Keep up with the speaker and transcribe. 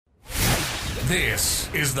This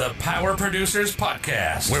is the Power Producers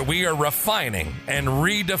Podcast, where we are refining and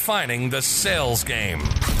redefining the sales game.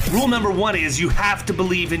 Rule number one is you have to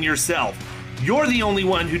believe in yourself. You're the only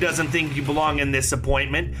one who doesn't think you belong in this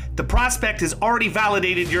appointment. The prospect has already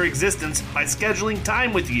validated your existence by scheduling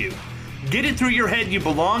time with you. Get it through your head you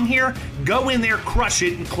belong here, go in there, crush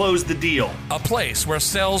it, and close the deal. A place where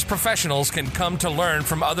sales professionals can come to learn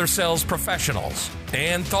from other sales professionals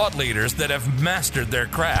and thought leaders that have mastered their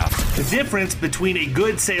craft. The difference between a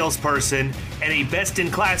good salesperson and a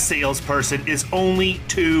best-in-class salesperson is only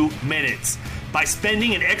 2 minutes. By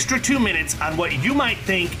spending an extra 2 minutes on what you might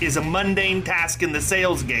think is a mundane task in the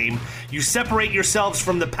sales game, you separate yourselves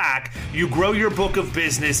from the pack, you grow your book of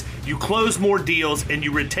business, you close more deals, and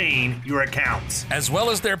you retain your accounts. As well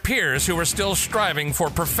as their peers who are still striving for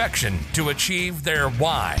perfection to achieve their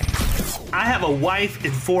why. I have a wife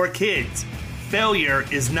and 4 kids. Failure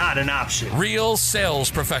is not an option. Real sales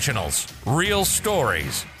professionals, real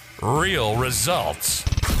stories, real results.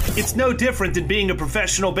 It's no different than being a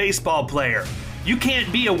professional baseball player. You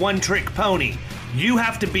can't be a one-trick pony. You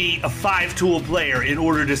have to be a 5-tool player in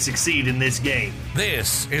order to succeed in this game.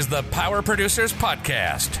 This is the Power Producers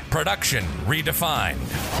Podcast, production redefined.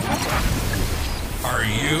 Are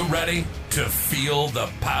you ready to feel the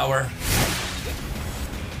power?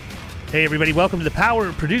 Hey everybody, welcome to the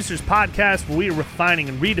Power Producers Podcast, where we are refining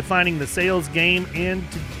and redefining the sales game. And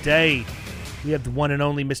today, we have the one and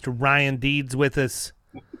only Mr. Ryan Deeds with us.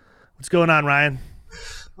 What's going on, Ryan?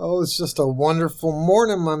 Oh, it's just a wonderful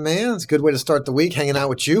morning, my man. It's a good way to start the week, hanging out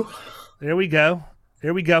with you. There we go.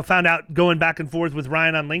 Found out going back and forth with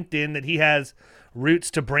Ryan on LinkedIn that he has roots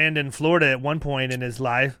to Brandon, Florida at one point in his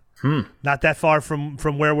life. Not that far from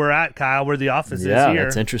where we're at, Kyle, where the office is here. Yeah,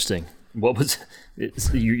 that's interesting.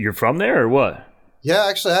 You're from there or what? Yeah,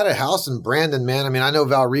 actually, I had a house in Brandon, man. I mean, I know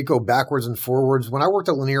Valrico backwards and forwards. When I worked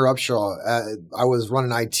at Lanier Upshaw, I was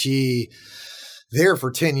running IT there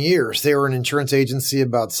for 10 years. They were an insurance agency,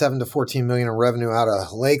 about 7 to 14 million in revenue out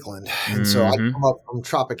of Lakeland. And so I come up from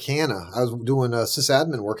Tropicana. I was doing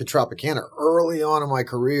sysadmin work at Tropicana early on in my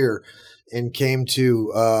career and came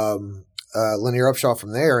to Lanier Upshaw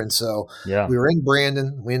from there. And so we were in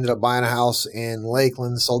Brandon. We ended up buying a house in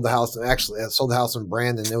Lakeland, sold the house. Actually, I sold the house in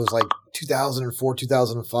Brandon. It was like 2004,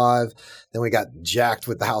 2005. Then we got jacked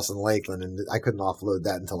with the house in Lakeland, and I couldn't offload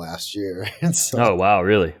that until last year. And so, oh, wow,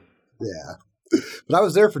 really? Yeah. But I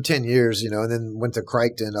was there for 10 years, and then went to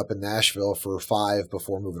Crichton up in Nashville for 5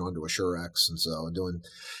 before moving on to Assurex. And so doing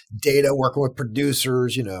data, working with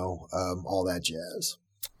producers, all that jazz.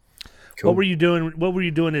 Cool. What were you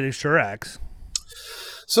doing at Assurex?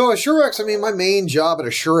 So Assurex, my main job at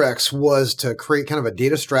Assurex was to create kind of a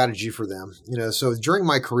data strategy for them. So during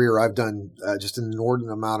my career, I've done just an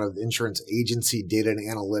inordinate amount of insurance agency data and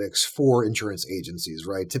analytics for insurance agencies,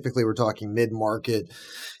 right? Typically, we're talking mid-market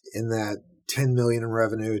in that 10 million in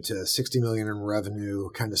revenue to 60 million in revenue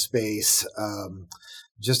kind of space.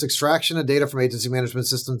 Just extraction of data from agency management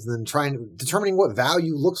systems and then determining what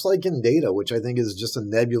value looks like in data, which I think is just a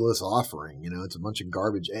nebulous offering. It's a bunch of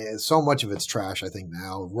garbage. And so much of it's trash, I think,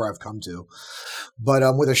 now, where I've come to. But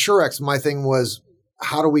with Assurex, my thing was,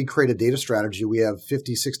 how do we create a data strategy? We have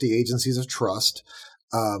 50, 60 agencies of trust.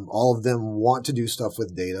 All of them want to do stuff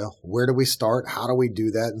with data. Where do we start? How do we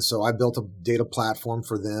do that? And so I built a data platform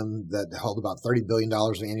for them that held about $30 billion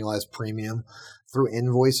of annualized premium through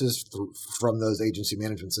invoices from those agency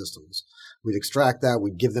management systems. We'd extract that.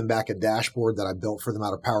 We'd give them back a dashboard that I built for them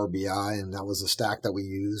out of Power BI, and that was a stack that we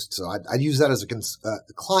used. So I'd use that as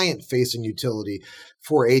a client-facing utility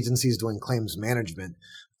for agencies doing claims management.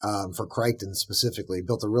 For Crichton specifically,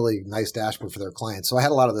 built a really nice dashboard for their clients. So I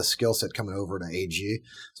had a lot of the skill set coming over to AG.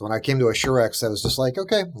 So when I came to Assurex, I was just like,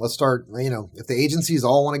 okay, let's start, if the agencies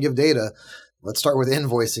all want to give data, let's start with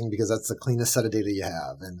invoicing because that's the cleanest set of data you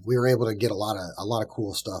have. And we were able to get a lot of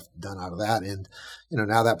cool stuff done out of that. And,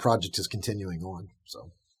 now that project is continuing on.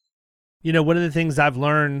 So. One of the things I've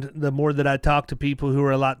learned, the more that I talk to people who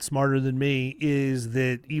are a lot smarter than me, is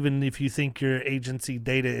that even if you think your agency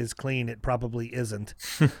data is clean, it probably isn't.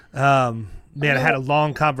 I had a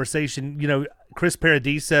long conversation. Chris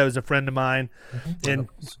Paradiso is a friend of mine, and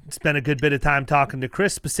spent a good bit of time talking to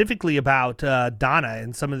Chris specifically about Donna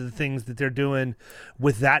and some of the things that they're doing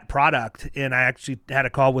with that product. And I actually had a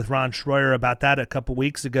call with Ron Schroyer about that a couple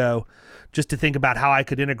weeks ago, just to think about how I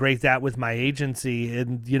could integrate that with my agency.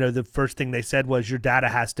 And, the first thing they said was your data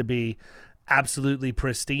has to be absolutely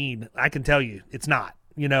pristine. I can tell you it's not.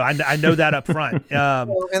 I know that up front.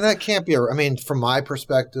 And that can't be, from my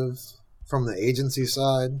perspective, from the agency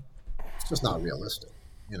side, it's just not realistic.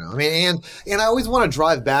 I mean, and I always want to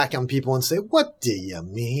drive back on people and say, what do you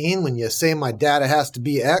mean when you say my data has to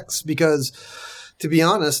be X? Because to be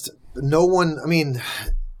honest, no one, I mean,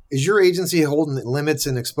 is your agency holding limits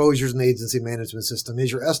and exposures in the agency management system?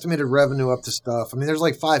 Is your estimated revenue up to stuff? I mean, there's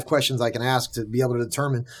like 5 questions I can ask to be able to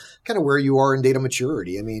determine kind of where you are in data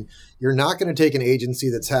maturity. I mean, you're not going to take an agency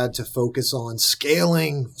that's had to focus on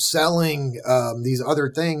scaling, selling these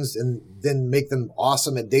other things and then make them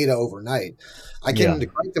awesome at data overnight. I came into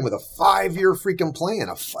Crichton with a 5-year freaking plan.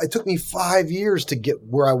 It took me 5 years to get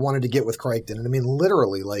where I wanted to get with Crichton. And I mean,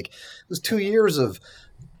 literally, like it was 2 years of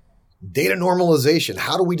data normalization.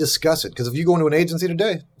 How do we discuss it? Because if you go into an agency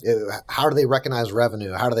today, how do they recognize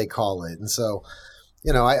revenue? How do they call it? And so,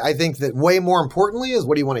 I think that way more importantly is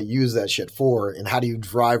what do you want to use that shit for and how do you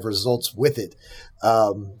drive results with it?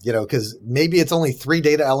 Because maybe it's only 3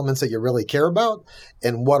 data elements that you really care about.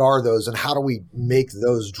 And what are those and how do we make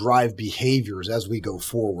those drive behaviors as we go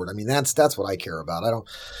forward? I mean, that's what I care about. I don't,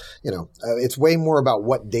 it's way more about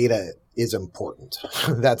what data is important.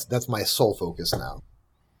 That's my sole focus now.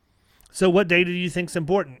 So what data do you think is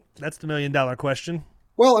important? That's the $1 million question.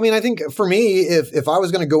 Well, I mean, I think for me, if I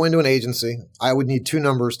was going to go into an agency, I would need 2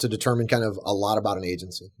 numbers to determine kind of a lot about an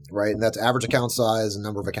agency, right? And that's average account size and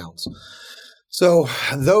number of accounts. So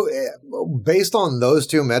based on those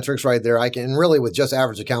 2 metrics right there, I can really with just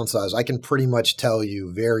average account size, I can pretty much tell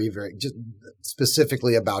you very, very just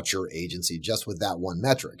specifically about your agency just with that one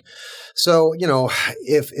metric. So,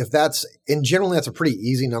 if that's, and generally that's a pretty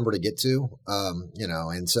easy number to get to,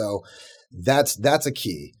 and so that's a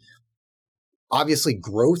key. Obviously,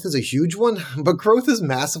 growth is a huge one, but growth is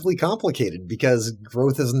massively complicated because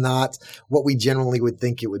growth is not what we generally would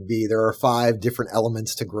think it would be. There are 5 different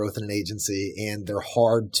elements to growth in an agency, and they're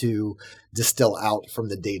hard to distill out from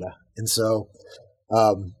the data. And so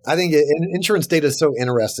I think insurance data is so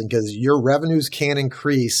interesting because your revenues can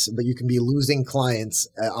increase, but you can be losing clients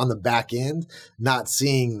on the back end, not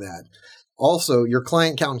seeing that. Also, your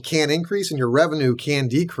client count can increase and your revenue can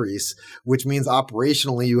decrease, which means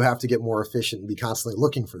operationally you have to get more efficient and be constantly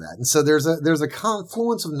looking for that. And so there's a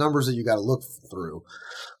confluence of numbers that you got to look through.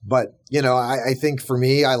 But, I think for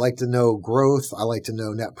me, I like to know growth. I like to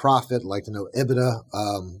know net profit. I like to know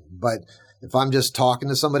EBITDA. But if I'm just talking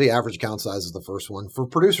to somebody, average account size is the first one. For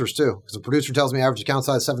producers too, because a producer tells me average account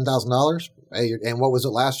size $7,000. Hey, and what was it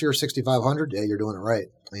last year? $6,500. Yeah, you're doing it right.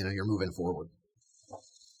 You're moving forward.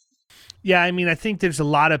 Yeah, I mean, I think there's a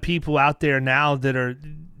lot of people out there now that are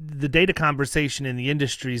the data conversation in the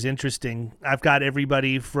industry is interesting. I've got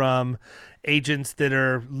everybody from agents that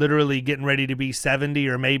are literally getting ready to be 70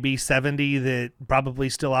 or maybe 70 that probably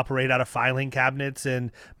still operate out of filing cabinets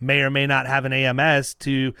and may or may not have an AMS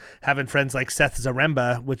to having friends like Seth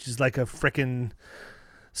Zaremba, which is like a frickin'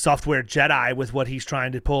 software Jedi with what he's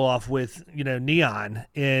trying to pull off with, Neon.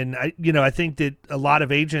 And I think that a lot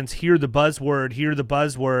of agents hear the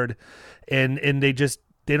buzzword and they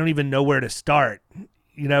don't even know where to start.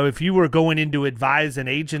 If you were going in to advise an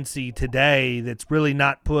agency today that's really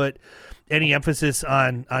not put any emphasis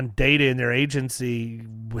on data in their agency,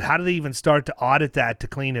 how do they even start to audit that to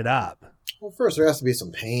clean it up? Well, first there has to be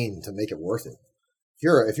some pain to make it worth it.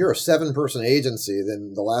 If you're a 7-person agency,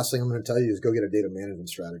 then the last thing I'm going to tell you is go get a data management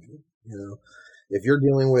strategy. If you're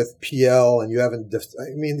dealing with PL and you haven't,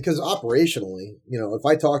 because operationally, if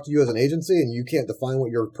I talk to you as an agency and you can't define what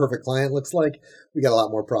your perfect client looks like, we got a lot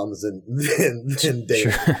more problems than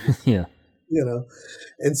data. Sure. Yeah.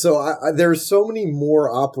 And so there's so many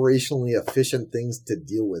more operationally efficient things to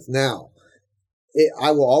deal with now.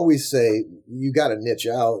 I will always say you got to niche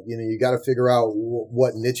out. You got to figure out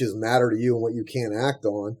what niches matter to you and what you can't act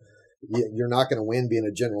on. You're not going to win being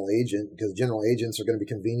a general agent because general agents are going to be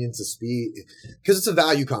convenience to speed because it's a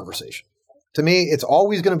value conversation. To me, it's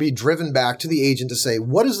always going to be driven back to the agent to say,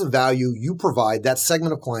 what is the value you provide that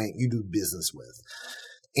segment of client you do business with?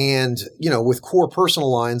 And, with core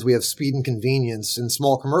personal lines, we have speed and convenience. In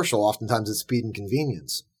small commercial, oftentimes it's speed and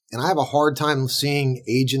convenience. And I have a hard time seeing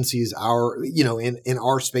agencies in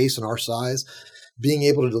our space and our size being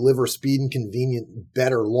able to deliver speed and convenient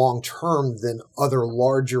better long term than other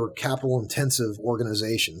larger capital intensive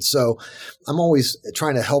organizations. So I'm always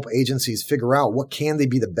trying to help agencies figure out what can they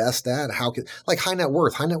be the best at? Like high net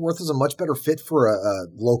worth. High net worth is a much better fit for a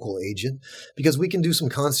local agent because we can do some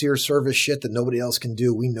concierge service shit that nobody else can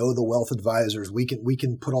do. We know the wealth advisors. We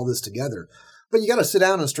can put all this together. But you got to sit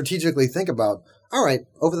down and strategically think about, all right,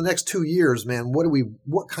 over the next 2 years, man,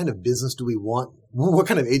 what kind of business do we want? What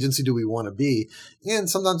kind of agency do we want to be? And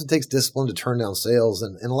sometimes it takes discipline to turn down sales.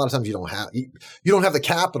 And a lot of times you don't have the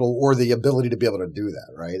capital or the ability to be able to do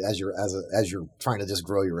that, right? As you're trying to just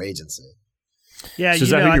grow your agency. Yeah. So is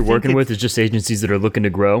that who you're working with? Is just agencies that are looking to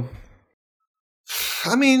grow?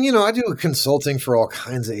 I mean, I do consulting for all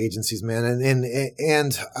kinds of agencies, man.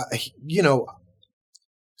 And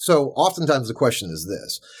so oftentimes the question is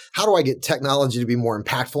this: how do I get technology to be more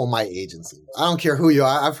impactful in my agency? I don't care who you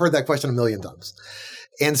are. I've heard that question a million times.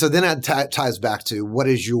 And so then it ties back to what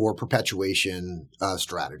is your perpetuation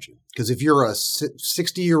strategy? Because if you're a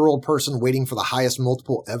 60-year-old person waiting for the highest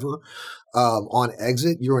multiple ever on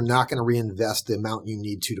exit, you're not going to reinvest the amount you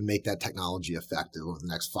need to make that technology effective over the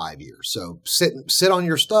next 5 years. So sit on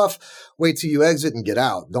your stuff, wait till you exit and get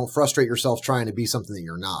out. Don't frustrate yourself trying to be something that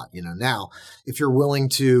you're not. Now, if you're willing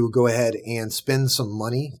to go ahead and spend some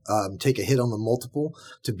money, take a hit on the multiple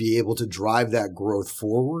to be able to drive that growth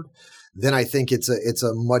forward, then I think it's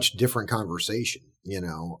a much different conversation,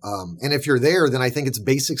 and if you're there, then I think it's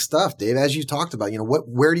basic stuff, Dave, as you talked about,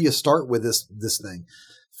 where do you start with this thing?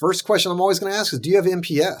 First question I'm always going to ask is, do you have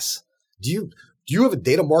NPS? Do you have a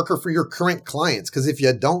data marker for your current clients? Because if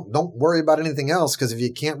you don't worry about anything else, because if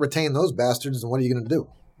you can't retain those bastards, then what are you going to do?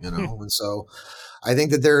 And so I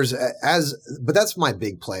think that but that's my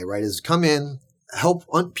big play, right? Is come in, help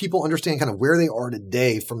people understand kind of where they are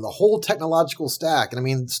today from the whole technological stack. And I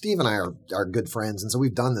mean, Steve and I are good friends. And so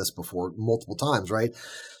we've done this before multiple times, right?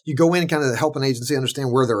 You go in and kind of help an agency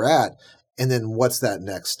understand where they're at. And then what's that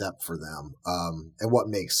next step for them? And what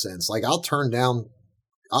makes sense? Like I'll turn down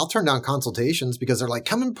consultations because they're like,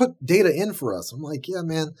 come and put data in for us. I'm like, yeah,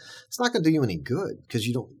 man, it's not going to do you any good because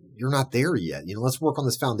you're not there yet. Let's work on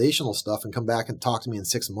this foundational stuff and come back and talk to me in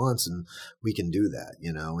 6 months and we can do that,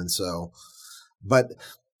 And so, but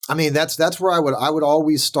I mean, that's where I would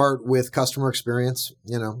always start with customer experience.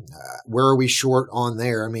 Where are we short on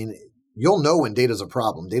there? I mean, you'll know when data's a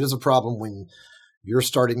problem. Data's a problem when you're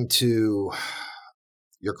starting to,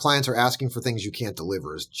 your clients are asking for things you can't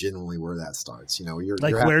deliver is generally where that starts. You're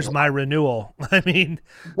where's my renewal? I mean,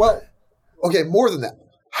 well, okay, more than that.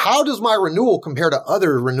 How does my renewal compare to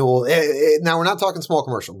other renewal? Now, we're not talking small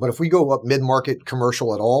commercial, but if we go up mid-market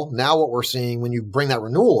commercial at all, now what we're seeing when you bring that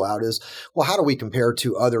renewal out is, well, how do we compare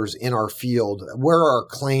to others in our field? Where are our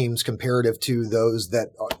claims comparative to those that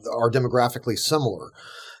are demographically similar?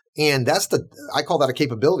 And I call that a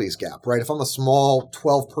capabilities gap, right? If I'm a small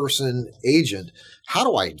 12-person agent, how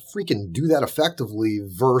do I freaking do that effectively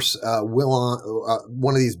versus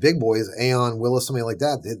one of these big boys, Aon, Willis, somebody like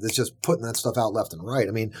that, that's just putting that stuff out left and right.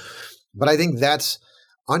 I mean, but I think that's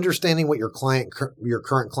understanding what your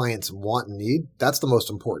current clients want and need. That's the most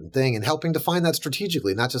important thing, and helping define that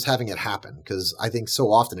strategically, not just having it happen. Because I think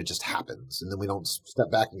so often it just happens, and then we don't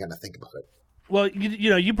step back and kind of think about it. Well,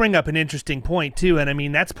 you bring up an interesting point too, and I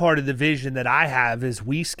mean that's part of the vision that I have as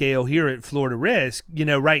we scale here at Florida Risk.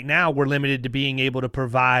 Right now we're limited to being able to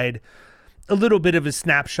provide a little bit of a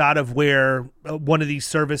snapshot of where one of these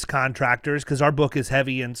service contractors, because our book is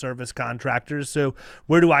heavy in service contractors. So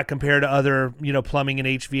where do I compare to other, plumbing and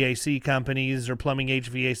HVAC companies or plumbing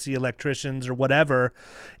HVAC electricians or whatever?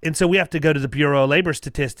 And so we have to go to the Bureau of Labor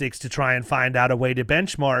Statistics to try and find out a way to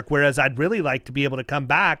benchmark. Whereas I'd really like to be able to come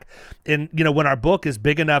back and, when our book is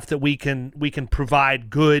big enough that we can provide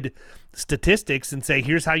good statistics and say,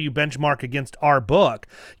 here's how you benchmark against our book.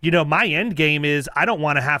 My end game is I don't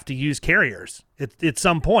want to have to use carriers. At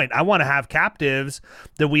some point, I want to have captives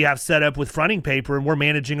that we have set up with fronting paper and we're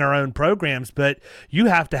managing our own programs, but you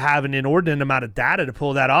have to have an inordinate amount of data to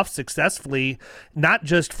pull that off successfully, not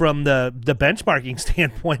just from the benchmarking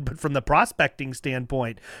standpoint, but from the prospecting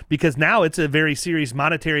standpoint, because now it's a very serious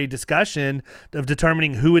monetary discussion of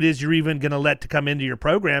determining who it is you're even going to let to come into your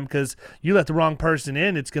program, because you let the wrong person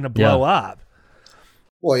in, it's going to blow up.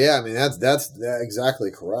 Well, yeah, I mean, that's exactly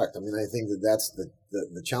correct. I mean, I think that's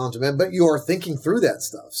the challenge, man. But you are thinking through that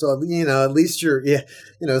stuff. So, at least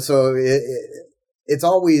so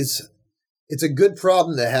it's a good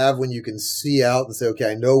problem to have when you can see out and say,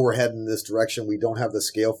 okay, I know we're heading in this direction. We don't have the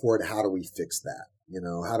scale for it. How do we fix that?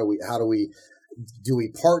 Do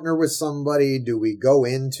we partner with somebody? Do we go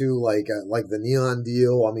into like the Neon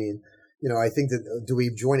deal? I mean, I think that, do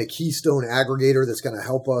we join a Keystone aggregator that's going to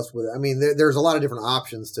help us with, there's a lot of different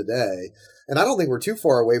options today. And I don't think we're too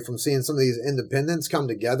far away from seeing some of these independents come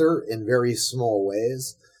together in very small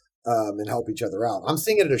ways and help each other out. I'm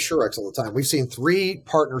seeing it at Assurex all the time. We've seen 3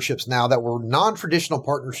 partnerships now that were non-traditional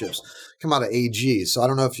partnerships come out of AG. So I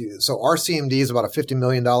don't know so RCMD is about a $50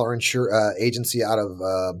 million agency out of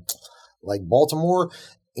Baltimore.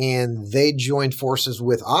 And they joined forces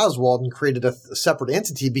with Oswald and created a separate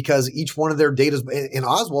entity because each one of their data in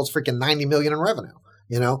Oswald's freaking $90 million in revenue.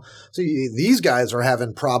 So these guys are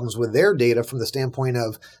having problems with their data from the standpoint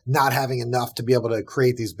of not having enough to be able to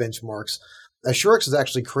create these benchmarks. Assurex is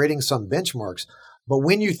actually creating some benchmarks. But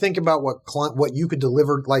when you think about what you could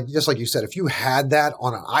deliver, like just like you said, if you had that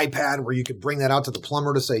on an iPad where you could bring that out to the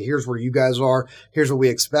plumber to say, here's where you guys are, here's what we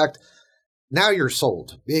expect. Now you're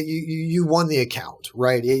sold. You won the account,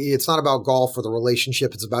 right? It's not about golf or the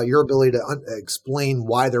relationship. It's about your ability to explain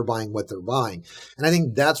why they're buying what they're buying. And I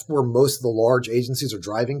think that's where most of the large agencies are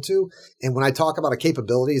driving to. And when I talk about a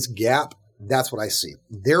capabilities gap, that's what I see.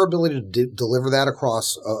 Their ability to deliver that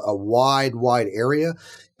across a wide area,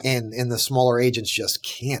 and the smaller agents just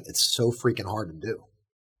can't. It's so freaking hard to do.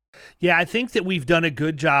 Yeah, I think that we've done a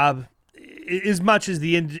good job, as much as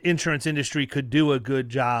the insurance industry could do a good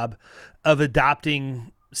job of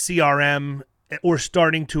adopting CRM or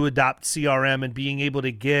starting to adopt CRM and being able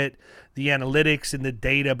to get the analytics and the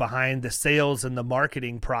data behind the sales and the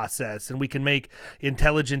marketing process. And we can make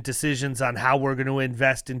intelligent decisions on how we're going to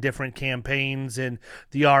invest in different campaigns and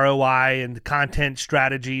the ROI and the content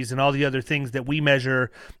strategies and all the other things that we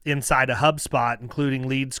measure inside of HubSpot, including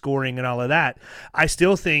lead scoring and all of that. I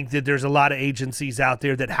still think that there's a lot of agencies out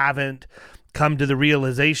there that haven't come to the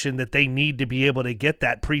realization that they need to be able to get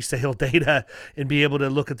that pre-sale data and be able to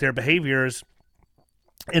look at their behaviors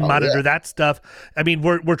and monitor that stuff. I mean,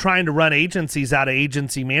 we're trying to run agencies out of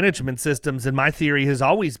agency management systems, and my theory has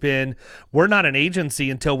always been we're not an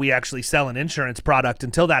agency until we actually sell an insurance product.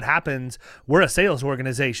 Until that happens, we're a sales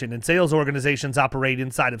organization, and sales organizations operate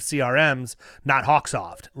inside of CRMs, not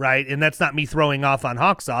Hawksoft, right? And that's not me throwing off on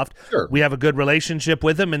Hawksoft. Sure. We have a good relationship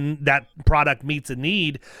with them, and that product meets a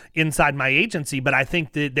need inside my agency. But I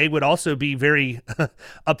think that they would also be very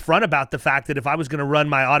upfront about the fact that if I was going to run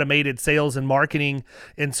my automated sales and marketing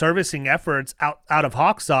and servicing efforts out of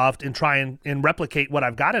Hawksoft and try and replicate what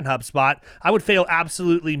I've got in HubSpot, I would fail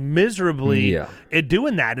absolutely miserably at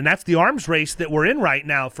doing that. And that's the arms race that we're in right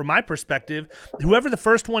now, from my perspective. Whoever the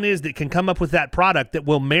first one is that can come up with that product that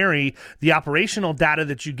will marry the operational data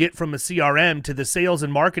that you get from a CRM to the sales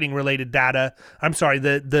and marketing related data,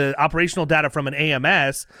 the operational data from an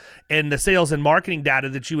AMS and the sales and marketing data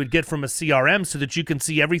that you would get from a CRM, so that you can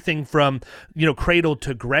see everything from, cradle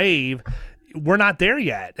to grave. We're not there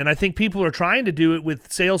yet. And I think people are trying to do it with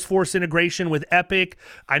Salesforce integration with Epic.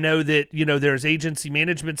 I know that, there's agency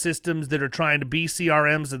management systems that are trying to be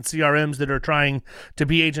CRMs and CRMs that are trying to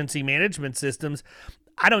be agency management systems.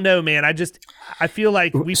 I don't know, man. I feel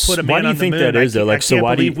like we put a man on the moon. Why do you think that is, though? Like, so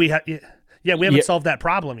why do you... we haven't solved that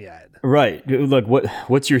problem yet. Right. Look,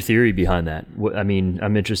 what's your theory behind that?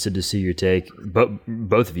 I'm interested to see your take,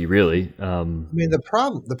 both of you, really. The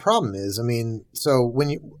problem is, so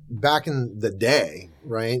when back in the day,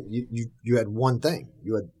 right, you had one thing.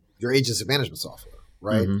 You had your agency management software,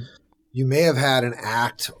 right? Mm-hmm. You may have had an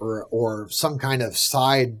act or some kind of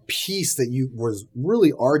side piece that was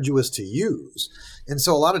really arduous to use. And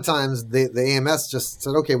so a lot of times the AMS just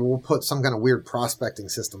said, okay, well, we'll put some kind of weird prospecting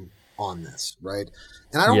system on this, right?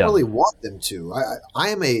 And I don't really want them to.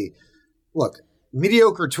 Look,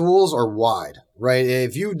 mediocre tools are wide, right?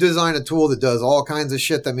 If you design a tool that does all kinds of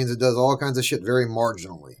shit, that means it does all kinds of shit very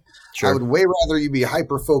marginally. Sure. I would way rather you be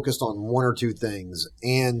hyper-focused on one or two things.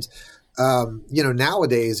 And,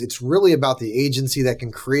 nowadays it's really about the agency that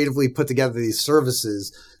can creatively put together these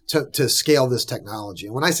services to scale this technology.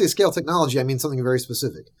 And when I say scale technology, I mean something very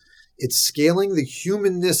specific. It's scaling the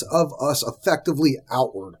humanness of us effectively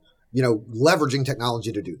outward. Leveraging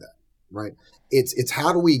technology to do that, right? It's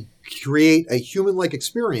how do we create a human-like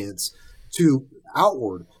experience to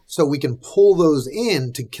outward so we can pull those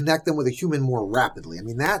in to connect them with a human more rapidly.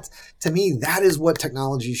 To me, that is what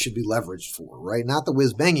technology should be leveraged for, right? Not the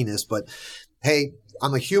whiz-banginess, but hey,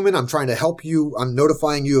 I'm a human. I'm trying to help you. I'm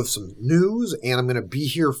notifying you of some news, and I'm going to be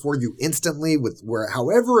here for you instantly with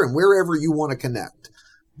however and wherever you want to connect.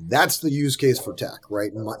 That's the use case for tech,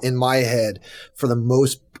 right? In my head, for the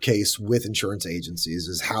most case with insurance agencies,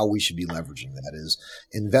 is how we should be leveraging that, is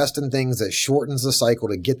invest in things that shortens the cycle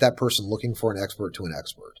to get that person looking for an expert to an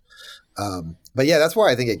expert. But yeah, that's where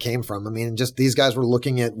I think it came from. Just these guys were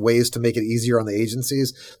looking at ways to make it easier on the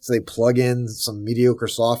agencies. So they plug in some mediocre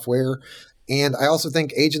software. And I also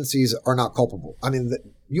think agencies are not culpable.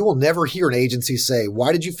 You will never hear an agency say,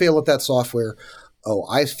 why did you fail at that software? Oh,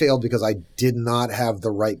 I failed because I did not have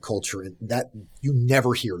the right culture. That you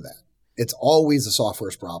never hear that. It's always the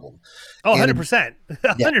software's problem. Oh, 100%.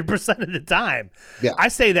 100% of the time. Yeah. I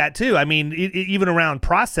say that too. Even around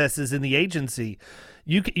processes in the agency,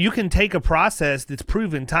 You can take a process that's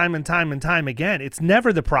proven time and time and time again. It's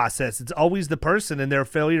never the process. It's always the person and their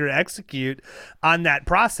failure to execute on that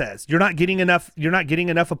process. You're not getting enough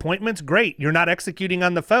appointments. Great. You're not executing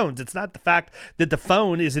on the phones. It's not the fact that the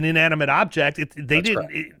phone is an inanimate object.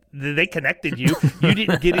 They connected you. You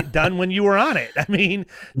didn't get it done when you were on it. I mean,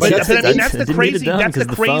 that's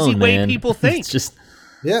the crazy way people think. It's just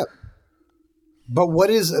yeah. But what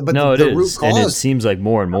is? But no, the it root is, cause, and it seems like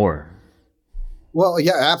more and more. Well,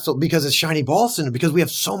 yeah, absolutely, because it's shiny ball syndrome, because we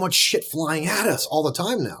have so much shit flying at us all the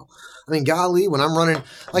time now. I mean, golly, when I'm running,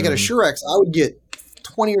 like at Assurex, I would get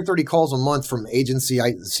 20 or 30 calls a month from agency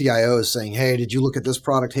CIOs saying, hey, did you look at this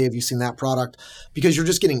product? Hey, have you seen that product? Because you're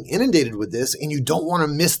just getting inundated with this, and you don't want to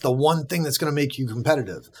miss the one thing that's going to make you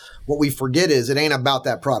competitive. What we forget is it ain't about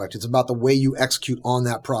that product. It's about the way you execute on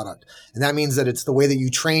that product. And that means that it's the way that you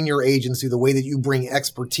train your agency, the way that you bring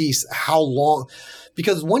expertise, how long.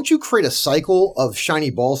 Because once you create a cycle of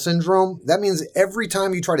shiny ball syndrome, that means every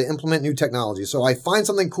time you try to implement new technology. So I find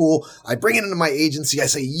something cool, I bring it into my agency, I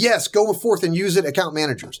say, yes, go forth and use it, account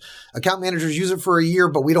managers. Account managers use it for a year,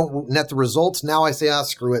 but we don't net the results. Now I say,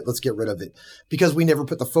 screw it, let's get rid of it. Because we never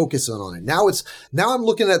put the focus on it. Now I'm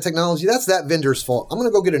looking at technology, that's that vendor's fault. I'm going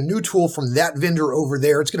to go get a new tool from that vendor over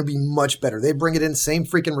there. It's going to be much better. They bring it in, same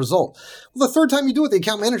freaking result. Well, the third time you do it, the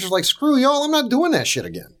account manager's like, screw y'all, I'm not doing that shit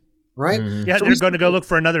again. Right? Yeah, so they're going to go look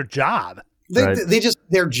for another job. They're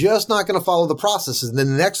just not going to follow the processes. And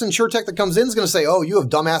then the next InsurTech that comes in is going to say, oh, you have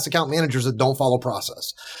dumbass account managers that don't follow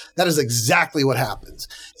process. That is exactly what happens.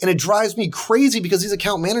 And it drives me crazy because these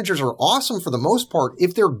account managers are awesome for the most part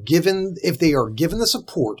if they are given the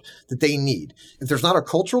support that they need. If there's not a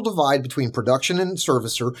cultural divide between production and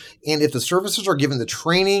servicer, and if the servicers are given the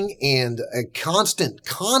training and a constant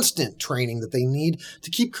training that they need to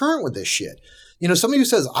keep current with this shit. You know, somebody who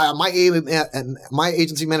says, my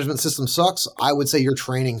agency management system sucks, I would say your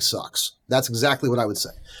training sucks. That's exactly what I would say.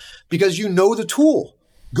 Because you know the tool.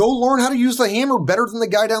 Go learn how to use the hammer better than the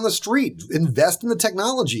guy down the street. Invest in the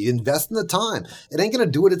technology. Invest in the time. It ain't going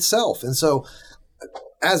to do it itself. And so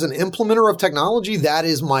as an implementer of technology, that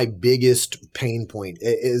is my biggest pain point,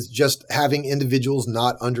 is just having individuals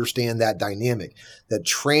not understand that dynamic, that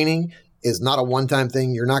training is not a one-time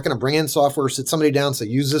thing. You're not going to bring in software, sit somebody down, say,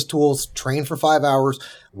 use this tool, train for 5 hours,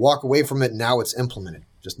 walk away from it. Now it's implemented.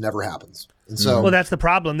 Just never happens. And so, well, that's the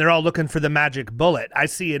problem. They're all looking for the magic bullet. I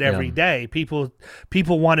see it every day. People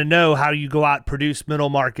want to know how you go out and produce middle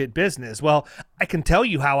market business. Well, I can tell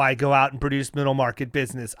you how I go out and produce middle market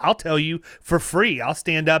business. I'll tell you for free. I'll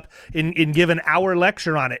stand up and give an hour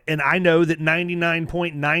lecture on it. And I know that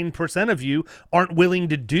 99.9% of you aren't willing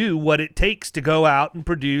to do what it takes to go out and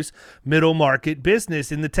produce middle market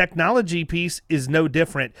business. And the technology piece is no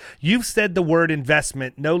different. You've said the word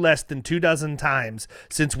investment no less than 24 times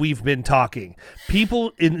since we've been talking.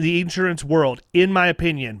 People in the insurance world, in my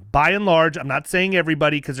opinion, by and large, I'm not saying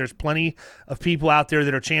everybody because there's plenty of people out there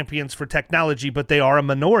that are champions for technology, but they are a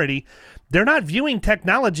minority. They're not viewing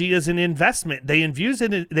technology as an investment. They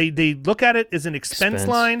look at it as an expense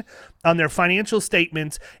line on their financial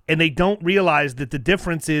statements, and they don't realize that the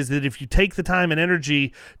difference is that if you take the time and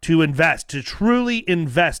energy to invest, to truly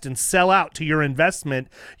invest and sell out to your investment,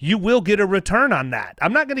 you will get a return on that.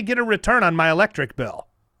 I'm not going to get a return on my electric bill.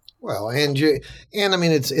 Well, and I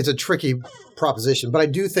mean, it's a tricky proposition, but I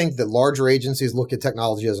do think that larger agencies look at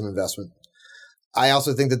technology as an investment. I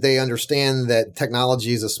also think that they understand that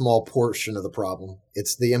technology is a small portion of the problem.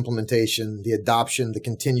 It's the implementation, the adoption, the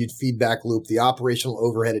continued feedback loop, the operational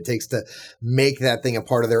overhead it takes to make that thing a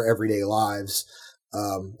part of their everyday lives.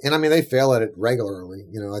 And I mean, they fail at it regularly.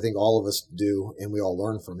 You know, I think all of us do, and we all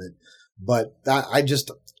learn from it. But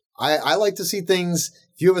I like to see things.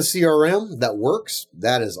 If you have a CRM that works,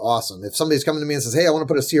 that is awesome. If somebody's coming to me and says, hey, I want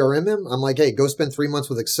to put a CRM in, I'm like, hey, go spend 3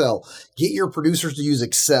 months with Excel. Get your producers to use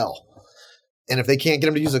Excel. And if they can't get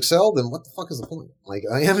them to use Excel, then what the fuck is the point? Like,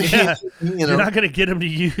 I mean, you're not going to get them to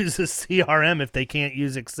use a CRM if they can't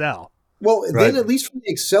use Excel. Well, then at least from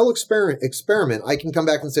the Excel experiment, I can come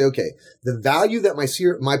back and say, okay, the value that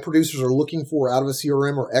my producers are looking for out of a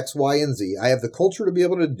CRM or X, Y, and Z, I have the culture to be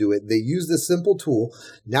able to do it. They use this simple tool.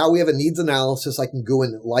 Now we have a needs analysis. I can go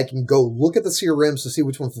look at the CRMs to see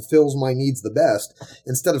which one fulfills my needs the best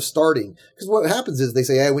instead of starting. Because what happens is they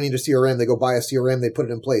say, hey, we need a CRM. They go buy a CRM. They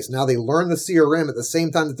put it in place. Now they learn the CRM at the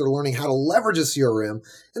same time that they're learning how to leverage a CRM,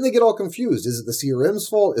 and they get all confused. Is it the CRM's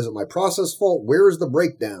fault? Is it my process fault? Where is the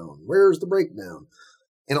breakdown? Where's the breakdown?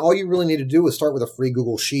 And all you really need to do is start with a free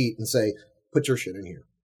Google Sheet and say, put your shit in here.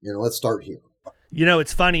 You know, let's start here. You know,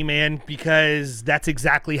 it's funny, man, because that's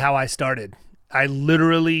exactly how I started. I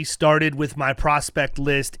literally started with my prospect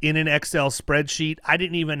list in an Excel spreadsheet. I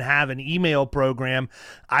didn't even have an email program.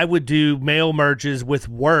 I would do mail merges with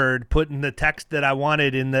Word, putting the text that I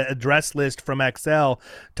wanted in the address list from Excel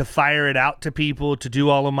to fire it out to people, to do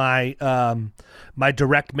all of my my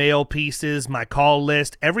direct mail pieces, my call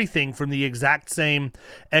list, everything from the exact same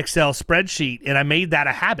Excel spreadsheet. And I made that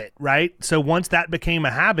a habit, right? So once that became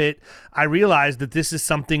a habit, I realized that this is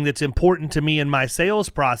something that's important to me in my sales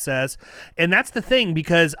process. And that's the thing,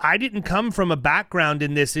 because I didn't come from a background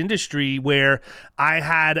in this industry where I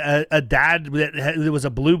had a dad that was a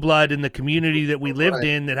blue blood in the community that we lived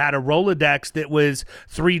in, that had a Rolodex that was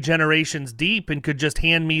 3 generations deep and could just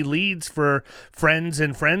hand me leads for friends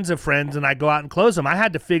and friends of friends, and I go out and close them. I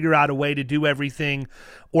had to figure out a way to do everything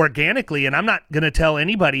organically, and I'm not going to tell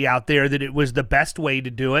anybody out there that it was the best way to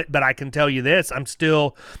do it, but I can tell you this: I'm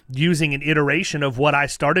still using an iteration of what I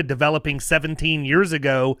started developing 17 years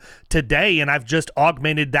ago today, and I've just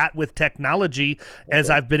augmented that with technology as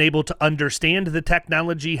I've been able to understand the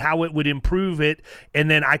technology, how it would improve it, and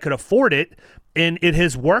then I could afford it, and it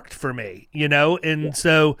has worked for me, you know? And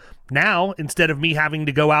so now, instead of me having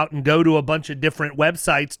to go out and go to a bunch of different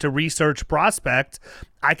websites to research prospects,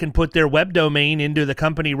 I can put their web domain into the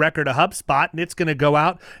company record of HubSpot, and it's going to go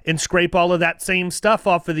out and scrape all of that same stuff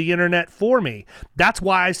off of the internet for me. That's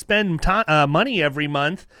why I spend money every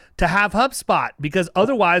month to have HubSpot, because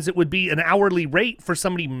otherwise it would be an hourly rate for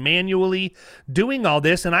somebody manually doing all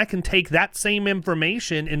this, and I can take that same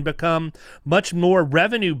information and become much more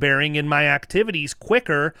revenue bearing in my activities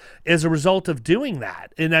quicker as a result of doing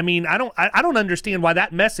that. And I mean, I don't understand why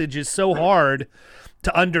that message is so hard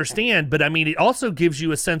to understand, but I mean, it also gives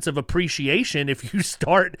you a sense of appreciation if you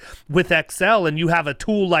start with Excel and you have a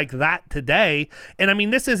tool like that today. And I mean,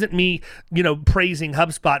 this isn't me, you know, praising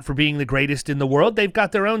HubSpot for being the greatest in the world. They've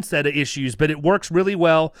got their own set of issues, but it works really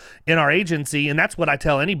well in our agency. And that's what I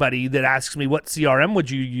tell anybody that asks me, what CRM would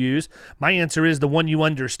you use? My answer is the one you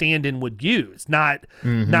understand and would use, not,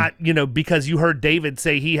 you know, because you heard David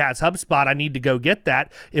say he has HubSpot, I need to go get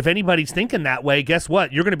that. If anybody's thinking that way, guess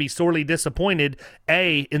what? You're going to be sorely disappointed,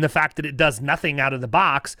 A, in the fact that it does nothing out of the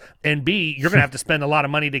box, and B, you're going to have to spend a lot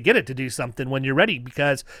of money to get it to do something when you're ready,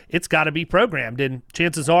 because it's got to be programmed. And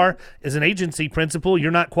chances are, as an agency principal, you're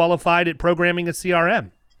not qualified at programming a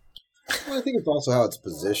CRM. Well, I think it's also how it's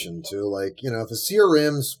positioned too. Like, you know, if a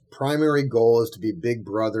CRM's primary goal is to be big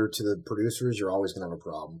brother to the producers, you're always going to have a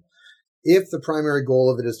problem. If the primary goal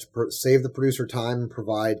of it is to save the producer time and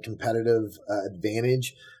provide competitive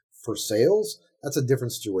advantage for sales, that's a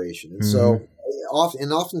different situation. And so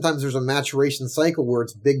oftentimes there's a maturation cycle where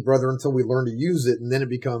it's big brother until we learn to use it, and then it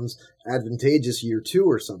becomes advantageous year 2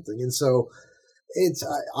 or something. And so it's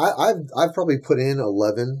I've probably put in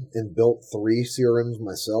 11 and built 3 CRMs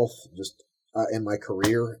myself just in my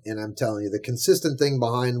career. And I'm telling you, the consistent thing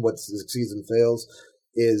behind what succeeds and fails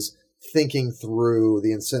is thinking through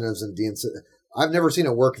the incentives and de-incentives. I've never seen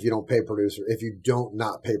it work if you don't pay producer, if you don't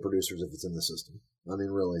not pay producers if it's in the system. I mean,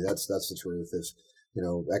 really, that's the truth. If, you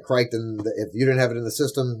know, at Crichton, if you didn't have it in the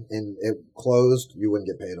system and it closed, you wouldn't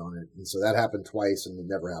get paid on it. And so that happened twice, and it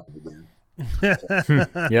never happened again.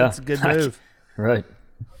 Yeah, That's a good move. Right.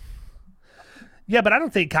 Yeah, but I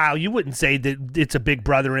don't think, Kyle, you wouldn't say that it's a big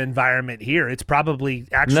brother environment here. It's probably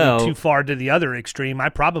actually too far to the other extreme. I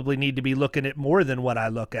probably need to be looking at more than what I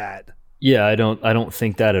look at. Yeah, I don't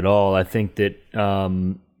think that at all. I think that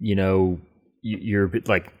you know, you're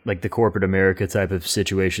like the corporate America type of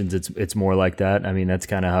situations. It's more like that. I mean, that's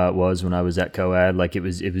kind of how it was when I was at Coad. Like it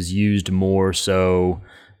was used more so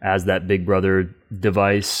as that big brother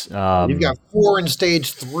device. You've got 4 in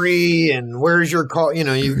stage 3, and where's your call? You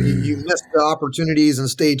know, you missed the opportunities in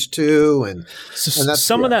stage 2, and that's,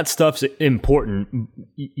 some of that stuff's important,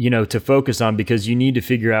 you know, to focus on, because you need to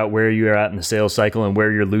figure out where you're at in the sales cycle and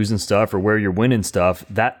where you're losing stuff or where you're winning stuff.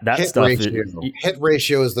 That hit stuff hit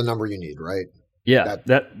ratio is the number you need, right? Yeah,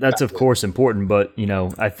 that's of course important, but you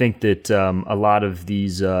know, I think that a lot of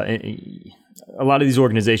these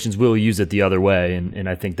organizations will use it the other way, and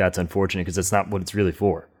I think that's unfortunate because that's not what it's really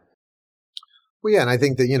for. Well, yeah, and I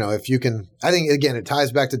think that, you know, if you can, I think again it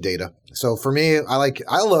ties back to data. So for me,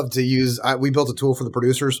 I love to use. We built a tool for the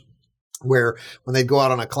producers where when they'd go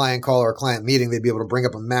out on a client call or a client meeting, they'd be able to bring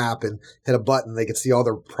up a map and hit a button. They could see all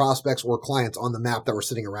their prospects or clients on the map that were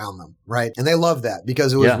sitting around them, right? And they loved that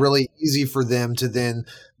because it was really easy for them to then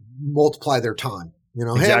multiply their time. You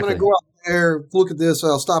know, hey, I'm going to go out there, look at this.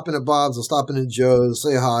 I'll stop in at Bob's, I'll stop in at Joe's,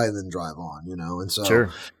 say hi, and then drive on, you know? And so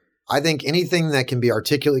I think anything that can be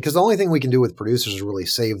articulated, because the only thing we can do with producers is really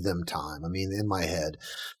save them time. I mean, in my head.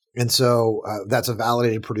 And so that's a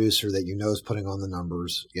validated producer that you know is putting on the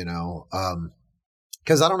numbers, you know.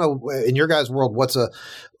 Because I don't know in your guys' world, what's a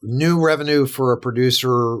new revenue for a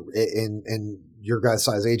producer in your guys'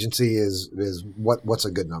 size agency is what's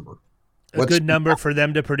a good number? A good number for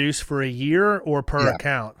them to produce for a year or per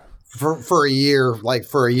account? For a year, like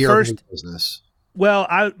for a year First, of new business. Well,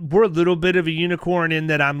 we're a little bit of a unicorn in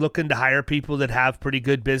that I'm looking to hire people that have pretty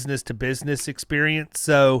good business-to-business experience.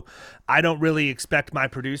 So I don't really expect my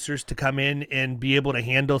producers to come in and be able to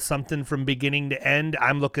handle something from beginning to end.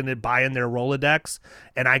 I'm looking at buying their Rolodex,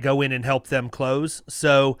 and I go in and help them close.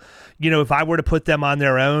 So, if I were to put them on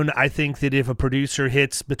their own, I think that if a producer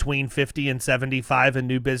hits between 50 and 75 in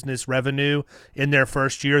new business revenue in their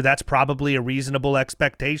first year, that's probably a reasonable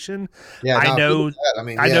expectation. Yeah, I know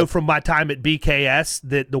from my time at BK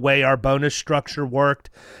that the way our bonus structure worked,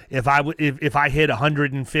 if I hit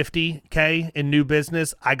 150K in new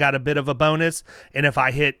business, I got a bit of a bonus, and if I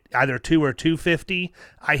hit either 2 or 250,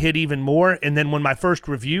 I hit even more. And then when my first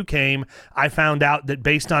review came, I found out that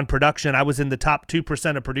based on production, I was in the top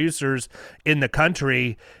 2% of producers in the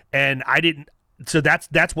country, and I didn't. So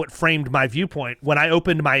that's what framed my viewpoint. When I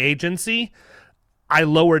opened my agency, I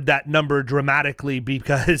lowered that number dramatically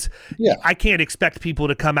because I can't expect people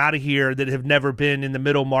to come out of here that have never been in the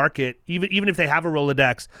middle market, even if they have a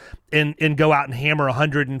Rolodex, and go out and hammer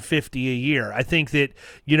 150 a year. I think that,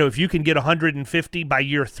 if you can get 150 by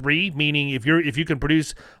year 3, meaning if you can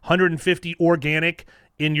produce 150 organic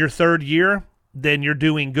in your third year, then you're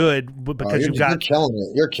doing good because you're killing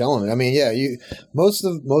it. You're killing it. I mean, most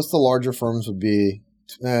of the larger firms would be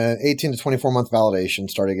 18 to 24 month validation,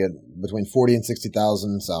 starting at between 40 and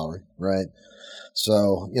 60,000 salary, right?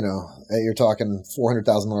 So, you're talking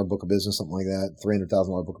 $400,000 book of business, something like that,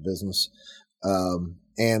 $300,000 book of business.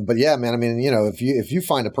 But yeah, man, I mean, if you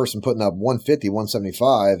find a person putting up 150,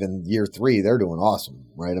 175 in year 3, they're doing awesome,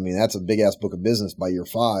 right? I mean, that's a big ass book of business by year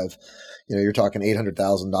 5. You're talking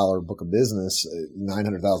 $800,000 book of business,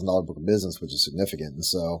 $900,000 book of business, which is significant. And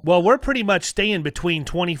so, well, we're pretty much staying between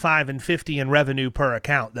 25 and 50 in revenue per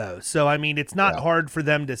account, though. So, I mean, it's not hard for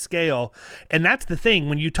them to scale. And that's the thing.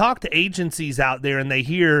 When you talk to agencies out there and they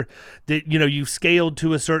hear that, you've scaled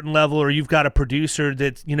to a certain level, or you've got a producer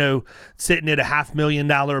that's, sitting at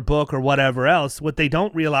 $500,000 book or whatever else, what they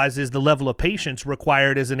don't realize is the level of patience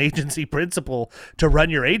required as an agency principal to run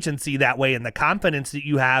your agency that way, and the confidence that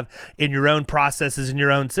you have in your own processes and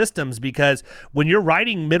your own systems. Because when you're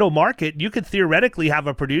writing middle market, you could theoretically have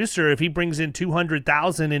a producer, if he brings in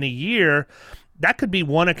 200,000 in a year, that could be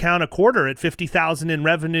one account a quarter at 50,000 in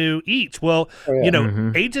revenue each. Well,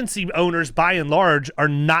 agency owners by and large are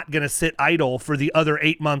not going to sit idle for the other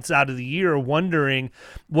 8 months out of the year wondering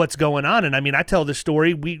what's going on. And I mean, I tell the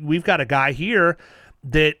story, we've got a guy here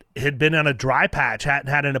that had been on a dry patch,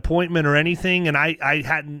 hadn't had an appointment or anything, and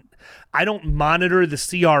I don't monitor the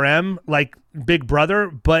CRM like Big Brother,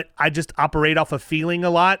 but I just operate off of feeling a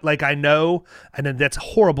lot. Like I know, and then that's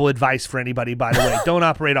horrible advice for anybody, by the way. Don't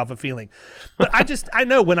operate off of feeling. But I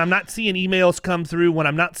know when I'm not seeing emails come through, when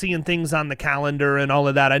I'm not seeing things on the calendar and all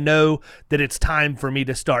of that, I know that it's time for me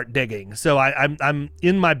to start digging. So I'm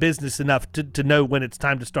in my business enough to know when it's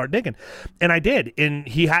time to start digging. And I did. And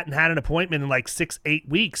he hadn't had an appointment in like 6-8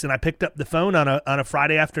 weeks. And I picked up the phone on a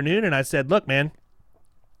Friday afternoon and I said, look, man,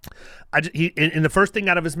 and the first thing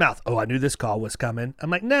out of his mouth, I knew this call was coming. I'm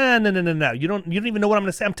like, no. You don't even know what I'm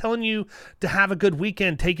going to say. I'm telling you to have a good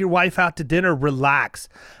weekend. Take your wife out to dinner. Relax.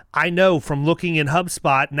 I know from looking in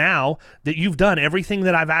HubSpot now that you've done everything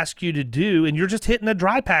that I've asked you to do, and you're just hitting a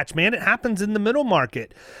dry patch, man. It happens in the middle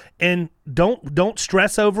market. And don't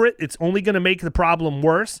stress over it. It's only going to make the problem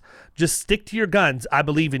worse. Just stick to your guns. I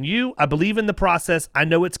believe in you. I believe in the process. I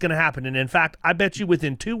know it's going to happen. And in fact, I bet you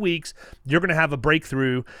within 2 weeks, you're going to have a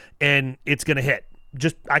breakthrough and it's going to hit.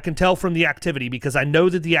 I can tell from the activity, because I know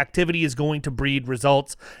that the activity is going to breed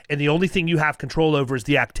results, and the only thing you have control over is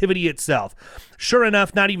the activity itself. Sure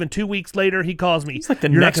enough, not even 2 weeks later, he calls me. It's like the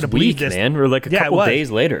next week, man, or like a couple days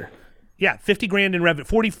later. Yeah, 50 grand in revenue,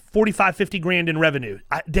 50 grand in revenue.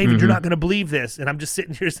 David, you're not going to believe this. And I'm just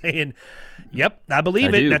sitting here saying, yep, I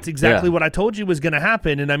believe it. That's exactly what I told you was going to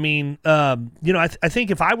happen. And I mean, I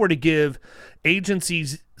think if I were to give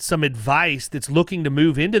agencies some advice that's looking to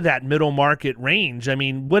move into that middle market range, I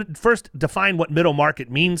mean, first define what middle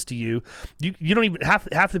market means to you. You don't even,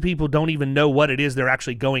 half the people don't even know what it is they're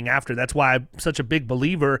actually going after. That's why I'm such a big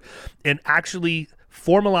believer in actually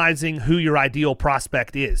formalizing who your ideal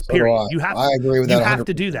prospect is. Period. I agree with that. You have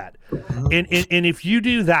to do that. And if you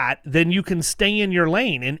do that, then you can stay in your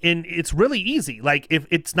lane. And it's really easy. Like if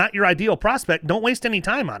it's not your ideal prospect, don't waste any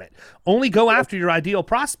time on it. Only go after your ideal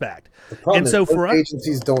prospect. The problem is most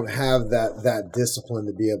agencies don't have that discipline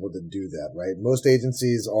to be able to do that, right? Most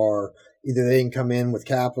agencies are either they can come in with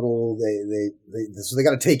capital, so they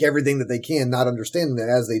got to take everything that they can, not understanding that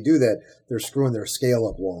as they do that, they're screwing their scale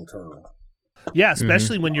up long term. Yeah,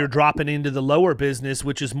 especially when you're dropping into the lower business,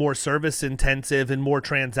 which is more service intensive and more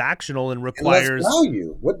transactional and requires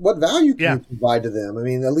value. What value can you provide to them? I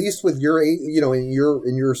mean, at least with your, in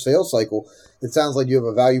your sales cycle, it sounds like you have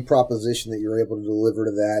a value proposition that you're able to deliver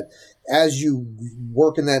to that. As you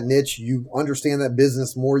work in that niche, you understand that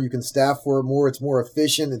business more. You can staff for it more. It's more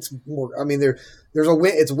efficient. It's more. I mean, there's a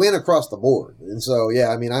win. It's a win across the board. And so, yeah,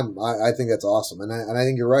 I mean, I think that's awesome. And I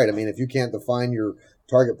think you're right. I mean, if you can't define your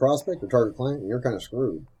target prospect or target client, you're kind of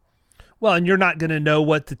screwed. Well, and you're not going to know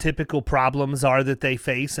what the typical problems are that they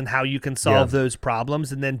face and how you can solve those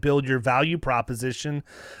problems and then build your value proposition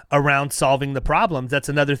around solving the problems. That's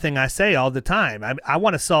another thing I say all the time. I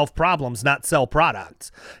want to solve problems, not sell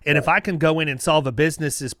products. And if I can go in and solve a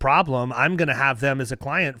business's problem, I'm going to have them as a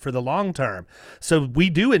client for the long term. So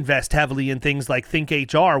we do invest heavily in things like Think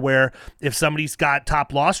HR, where if somebody's got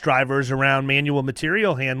top loss drivers around manual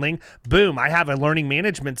material handling, boom, I have a learning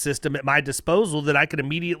management system at my disposal that I could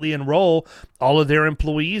immediately enroll all of their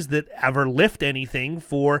employees that ever lift anything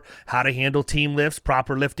for how to handle team lifts,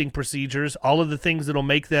 proper lifting procedures, all of the things that'll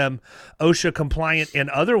make them OSHA compliant and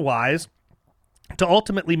otherwise, to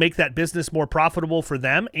ultimately make that business more profitable for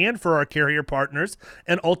them and for our carrier partners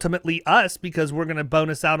and ultimately us, because we're going to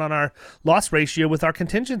bonus out on our loss ratio with our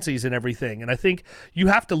contingencies and everything. And I think you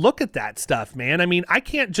have to look at that stuff, man. I mean, I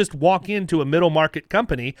can't just walk into a middle market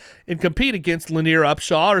company and compete against Lanier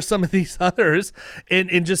Upshaw or some of these others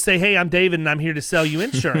and just say, hey, I'm David and I'm here to sell you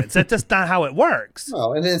insurance. That's just not how it works.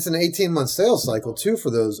 Well, and it's an 18-month sales cycle too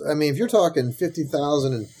for those. I mean, if you're talking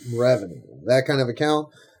 $50,000 in revenue, that kind of account,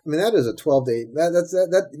 I mean, that is a 12 to 8. That's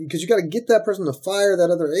because you got to get that person to fire that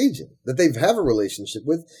other agent that they have a relationship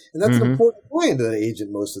with, and that's an important client to that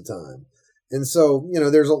agent most of the time. And so,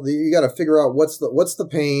 you got to figure out what's the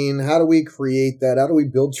pain. How do we create that? How do we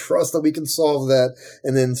build trust that we can solve that,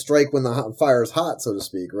 and then strike when the fire's hot, so to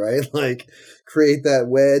speak, right? Like create that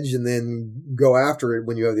wedge and then go after it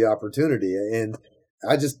when you have the opportunity. And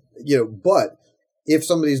I just, but if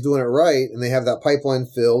somebody's doing it right and they have that pipeline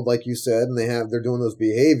filled, like you said, and they're doing those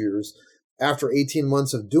behaviors, after 18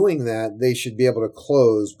 months of doing that, they should be able to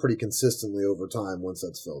close pretty consistently over time once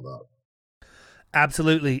that's filled up.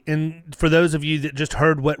 Absolutely. And for those of you that just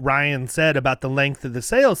heard what Ryan said about the length of the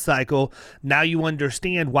sales cycle, now you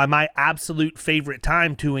understand why my absolute favorite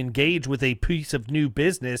time to engage with a piece of new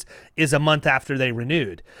business is a month after they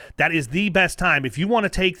renewed. That is the best time. If you want to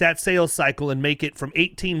take that sales cycle and make it from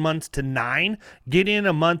 18 months to 9, get in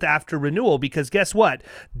a month after renewal, because guess what?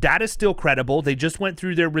 Data's still credible. They just went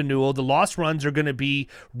through their renewal. The loss runs are going to be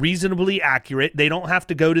reasonably accurate. They don't have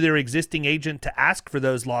to go to their existing agent to ask for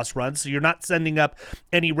those loss runs, so you're not sending up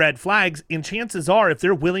any red flags. And chances are, if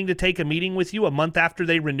they're willing to take a meeting with you a month after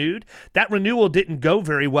they renewed, that renewal didn't go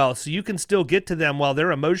very well, so you can still get to them while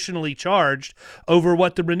they're emotionally charged over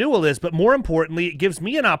what the renewal is. But more importantly, it gives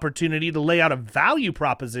me an opportunity to lay out a value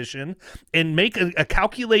proposition and make a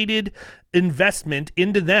calculated investment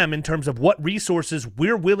into them in terms of what resources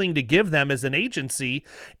we're willing to give them as an agency.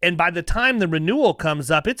 And by the time the renewal comes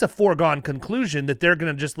up, it's a foregone conclusion that they're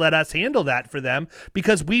going to just let us handle that for them,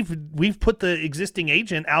 because we've put the existing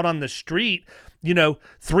agent out on the street,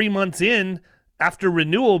 3 months in after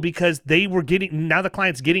renewal, because now the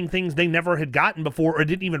client's getting things they never had gotten before or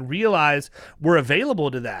didn't even realize were available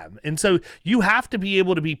to them. And so you have to be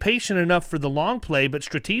able to be patient enough for the long play, but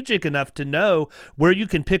strategic enough to know where you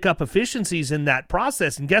can pick up efficiencies in that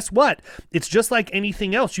process. And guess what? It's just like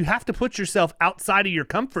anything else. You have to put yourself outside of your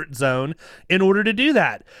comfort zone in order to do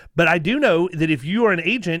that. But I do know that if you are an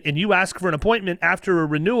agent and you ask for an appointment after a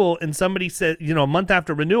renewal and somebody says, a month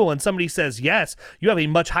after renewal, and somebody says yes, you have a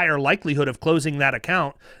much higher likelihood of closing that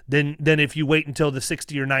account than if you wait until the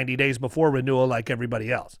 60 or 90 days before renewal like everybody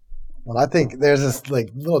else. Well, I think there's this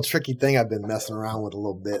little tricky thing I've been messing around with a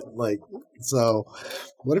little bit. So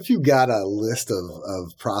what if you got a list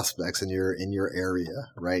of prospects in your area,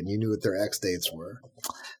 right? And you knew what their X dates were,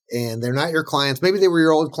 and they're not your clients. Maybe they were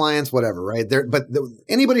your old clients, whatever, right?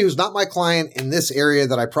 Anybody who's not my client in this area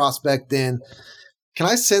that I prospect in, can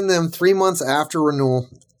I send them 3 months after renewal,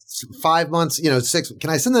 5 months, 6? Can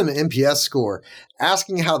I send them an NPS score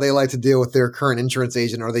asking how they like to deal with their current insurance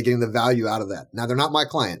agent? Are they getting the value out of that? Now, they're not my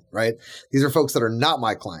client, right? These are folks that are not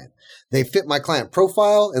my client. They fit my client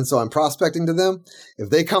profile, and so I'm prospecting to them. If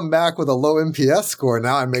they come back with a low NPS score,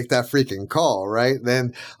 now I make that freaking call, right?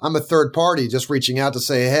 Then I'm a third party just reaching out to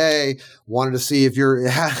say, hey, wanted to see if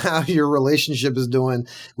how your relationship is doing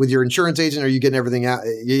with your insurance agent. Are you getting everything out,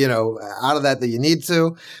 out of that you need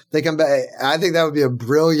to? They come back. I think that would be a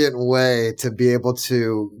brilliant way to be able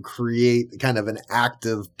to create kind of an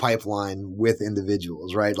active pipeline with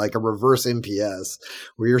individuals, right? Like a reverse NPS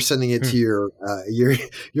where you're sending it to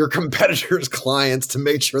your competitors' clients to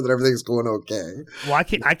make sure that everything's going okay. Well,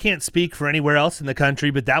 I can't speak for anywhere else in the country,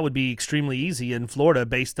 but that would be extremely easy in Florida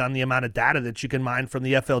based on the amount of data that you can mine from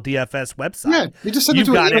the FLDFS website. Yeah, you just send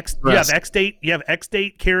you have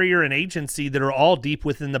XDate, carrier, and agency that are all deep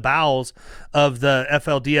within the bowels of the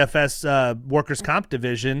FLDFS workers' comp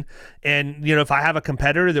division. And if I have a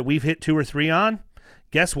competitor that we've hit 2 or 3 on,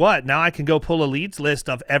 guess what? Now I can go pull a leads list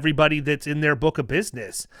of everybody that's in their book of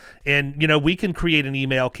business. And, we can create an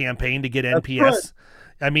email campaign to get NPS. Right.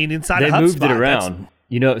 I mean, inside of HubSpot. They moved it around.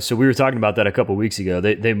 So we were talking about that a couple of weeks ago.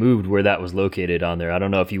 They moved where that was located on there. I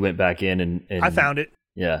don't know if you went back in and I found it.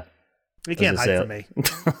 Yeah. You can't hide from me.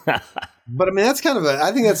 But I mean, that's kind of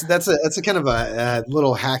I think that's a kind of a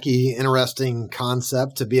little hacky, interesting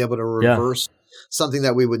concept to be able to reverse something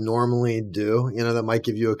that we would normally do, that might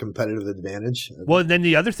give you a competitive advantage. Well, then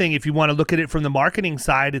the other thing, if you want to look at it from the marketing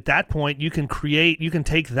side, at that point, you can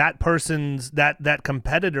take that person's, that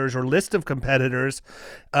competitors or list of competitors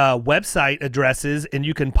website addresses, and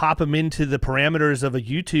you can pop them into the parameters of a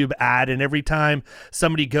YouTube ad. And every time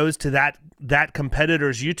somebody goes to that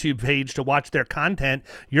competitor's YouTube page to watch their content,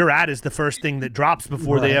 your ad is the first thing that drops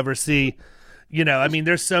before they ever see,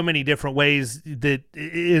 there's so many different ways that,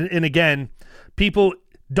 and again, people,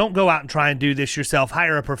 don't go out and try and do this yourself.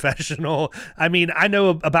 Hire a professional. I mean, I know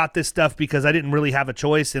about this stuff because I didn't really have a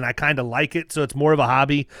choice and I kind of like it. So it's more of a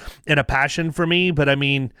hobby and a passion for me. But I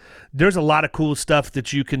mean, there's a lot of cool stuff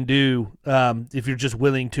that you can do if you're just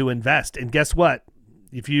willing to invest. And guess what?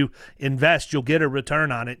 If you invest, you'll get a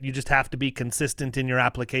return on it. You just have to be consistent in your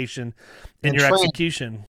application and your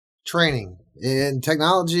execution. Training and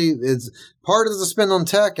technology is part of the spend on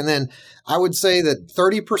tech. And then I would say that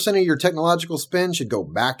 30% of your technological spend should go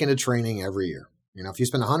back into training every year. If you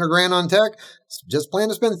spend $100,000 on tech, just plan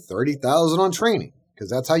to spend $30,000 on training,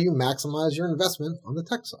 because that's how you maximize your investment on the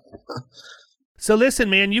tech side. So listen,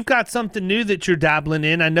 man, you've got something new that you're dabbling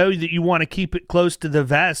in. I know that you want to keep it close to the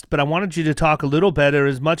vest, but I wanted you to talk a little better,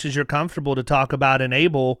 as much as you're comfortable to talk about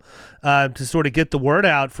Enable, to sort of get the word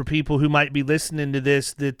out for people who might be listening to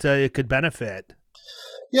this that it could benefit.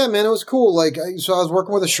 Yeah, man, it was cool. So I was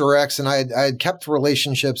working with Assurex, and I had kept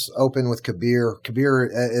relationships open with Kabir. Kabir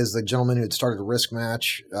is the gentleman who had started Risk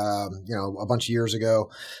Match, a bunch of years ago,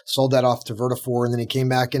 sold that off to Vertafore, and then he came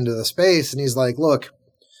back into the space, and he's like, look,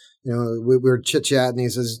 we were chit-chatting, and he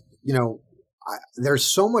says, there's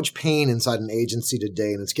so much pain inside an agency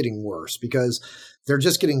today, and it's getting worse because they're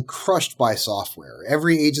just getting crushed by software.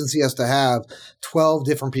 Every agency has to have 12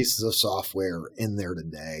 different pieces of software in there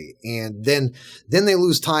today. And then they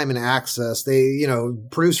lose time and access. They,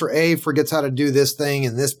 producer A forgets how to do this thing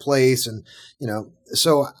in this place. And,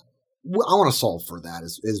 so I want to solve for that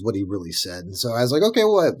is what he really said. And so I was like, okay,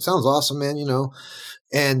 well, it sounds awesome, man,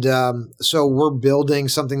 And so we're building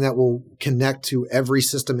something that will connect to every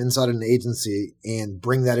system inside an agency and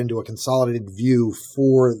bring that into a consolidated view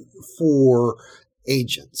for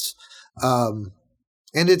agents. And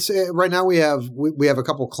it's right now we have a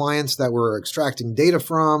couple clients that we're extracting data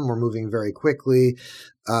from. We're moving very quickly.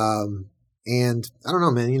 And I don't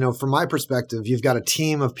know, man, from my perspective, you've got a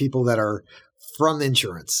team of people that are from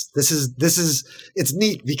insurance. It's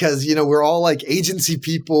neat because, we're all like agency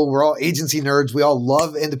people. We're all agency nerds. We all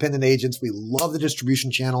love independent agents. We love the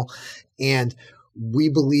distribution channel. And we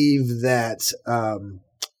believe that,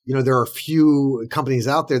 there are a few companies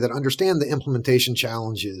out there that understand the implementation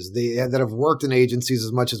challenges, that have worked in agencies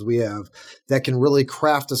as much as we have, that can really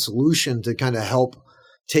craft a solution to kind of help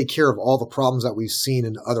take care of all the problems that we've seen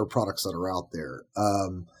in other products that are out there.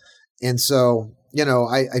 And so,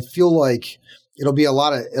 I feel like it'll be a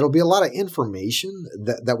lot of information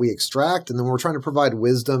that we extract, and then we're trying to provide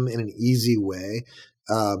wisdom in an easy way,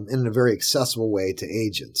 in a very accessible way to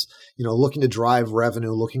agents. Looking to drive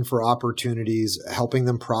revenue, looking for opportunities, helping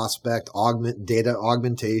them prospect, data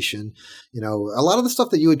augmentation. A lot of the stuff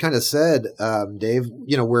that you had kind of said, Dave.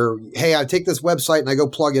 Where hey, I take this website and I go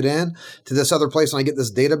plug it in to this other place and I get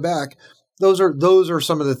this data back. those are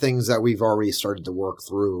some of the things that we've already started to work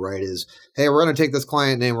through, right? Is, hey, we're going to take this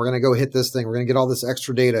client name, we're going to go hit this thing, we're going to get all this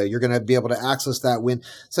extra data. You're going to be able to access that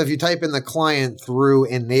so if you type in the client through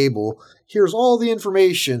N-able, here's all the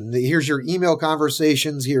information. Here's your email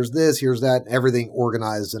conversations. Here's this, here's that, everything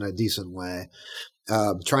organized in a decent way.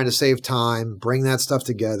 Trying to save time, bring that stuff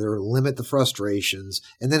together, limit the frustrations,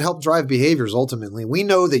 and then help drive behaviors. Ultimately, we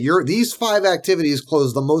know that these 5 activities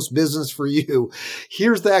close the most business for you.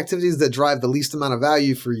 Here's the activities that drive the least amount of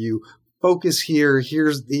value for you. Focus here.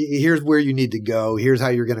 Here's where you need to go. Here's how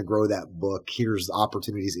you're going to grow that book. Here's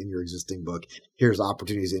opportunities in your existing book. Here's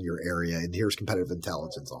opportunities in your area, and here's competitive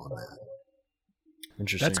intelligence on that.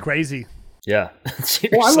 Interesting. That's crazy. Yeah.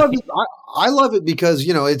 Well, I love it. I love it because,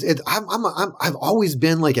 I've always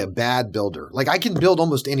been like a bad builder. Like, I can build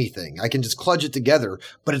almost anything. I can just kludge it together,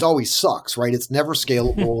 but it always sucks, right? It's never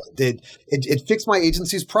scalable. It fixed my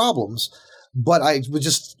agency's problems, but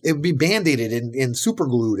it would be band-aided and super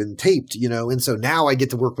glued and taped, and so now I get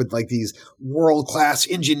to work with like these world-class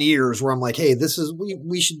engineers where I'm like, hey,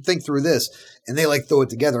 we should think through this. And they like throw it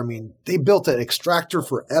together. I mean, they built an extractor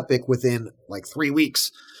for Epic within like 3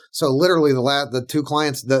 weeks. So literally the 2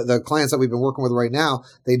 clients, the clients that we've been working with right now,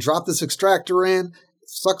 they drop this extractor in,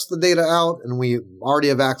 sucks the data out, and we already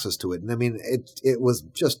have access to it. And I mean, it was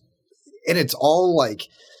just, and it's all like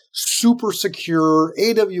super secure,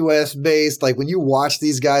 AWS based. Like when you watch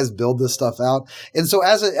these guys build this stuff out. And so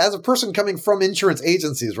as a person coming from insurance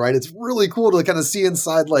agencies, right, it's really cool to kind of see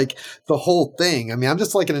inside like the whole thing. I mean, I'm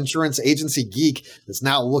just like an insurance agency geek that's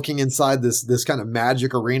now looking inside this kind of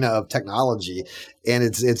magic arena of technology. And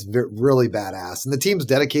it's really badass. And the team's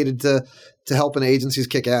dedicated to helping agencies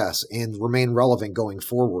kick ass and remain relevant going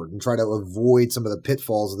forward and try to avoid some of the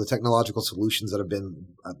pitfalls of the technological solutions that have been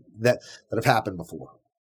that have happened before.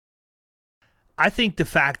 I think the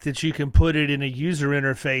fact that you can put it in a user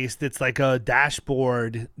interface that's like a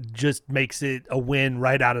dashboard just makes it a win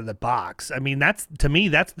right out of the box. I mean, that's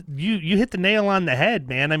you hit the nail on the head,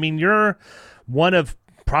 man. I mean, you're one of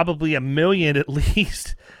probably a million at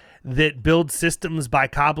least that build systems by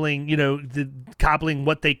cobbling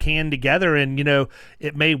what they can together, and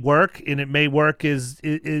it may work, and it may work as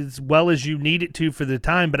well as you need it to for the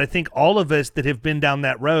time. But I think all of us that have been down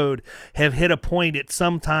that road have hit a point at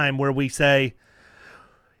some time where we say,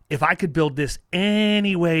 if I could build this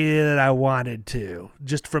any way that I wanted to,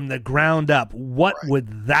 just from the ground up, what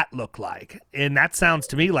would that look like? And that sounds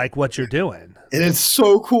to me like what you're doing. And it's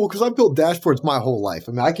so cool because I've built dashboards my whole life.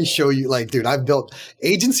 I mean, I can show you, like, dude, I've built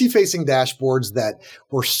agency-facing dashboards that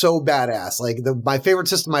were so badass. Like, my favorite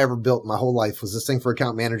system I ever built in my whole life was this thing for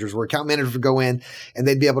account managers, where account managers would go in and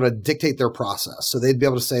they'd be able to dictate their process. So they'd be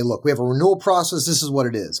able to say, look, we have a renewal process. This is what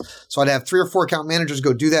it is. So I'd have 3 or 4 account managers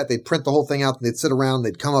go do that. They'd print the whole thing out, and they'd sit around.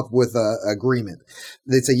 They'd come up with an agreement.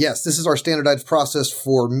 They'd say, yes, this is our standardized process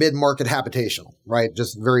for mid-market habitational, right?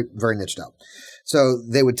 Just very, very niched up. So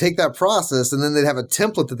they would take that process, and then they'd have a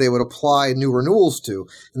template that they would apply new renewals to,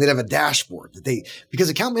 and they'd have a dashboard because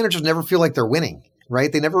account managers never feel like they're winning,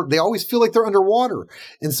 right? They always feel like they're underwater.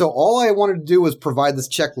 And so all I wanted to do was provide this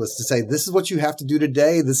checklist to say, this is what you have to do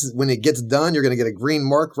today. This is when it gets done, you're going to get a green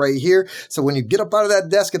mark right here. So when you get up out of that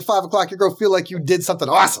desk at 5 o'clock, you're going to feel like you did something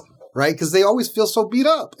awesome. Right? Because they always feel so beat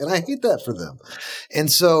up, and I hate that for them. And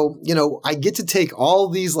so, I get to take all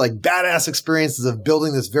these like badass experiences of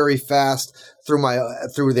building this very fast through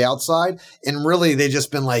the outside. And really, they've just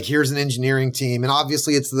been like, here's an engineering team. And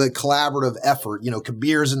obviously it's the collaborative effort,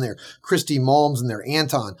 Kabir's in there, Christy Malm's in there,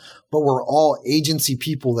 Anton, but we're all agency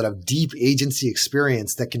people that have deep agency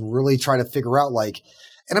experience that can really try to figure out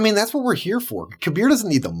and I mean, that's what we're here for. Kabir doesn't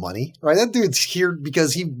need the money, right? That dude's here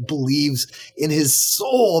because he believes in his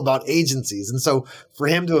soul about agencies. And so for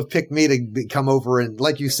him to have picked me to come over, and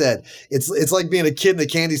like you said, it's like being a kid in the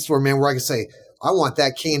candy store, man, where I can say, I want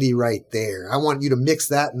that candy right there. I want you to mix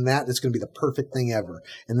that and that. It's going to be the perfect thing ever.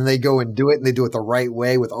 And then they go and do it, and they do it the right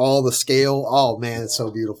way with all the scale. Oh man, it's so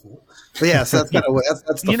beautiful. But yeah, so that's kind of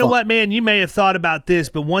that's the You know fun. what, man? You may have thought about this,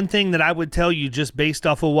 but one thing that I would tell you just based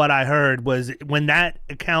off of what I heard was when that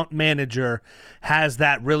account manager has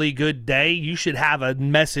that really good day, you should have a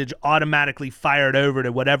message automatically fired over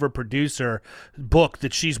to whatever producer book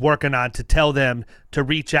that she's working on to tell them to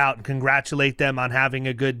reach out and congratulate them on having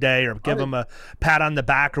a good day, or give them a pat on the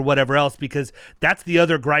back or whatever else, because that's the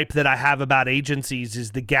other gripe that I have about agencies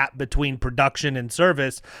is the gap between production and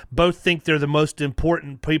service. Both think they're the most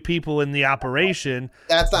important people in the operation.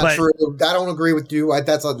 That's not true. I don't agree with you.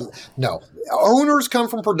 No. Owners come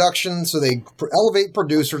from production, so they elevate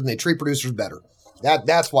producers and they treat producers better.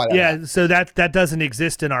 That's why. So that doesn't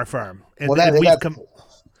exist in our firm. And, well,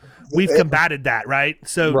 we've combated that, right?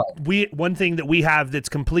 So one thing that we have that's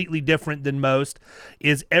completely different than most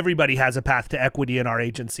is everybody has a path to equity in our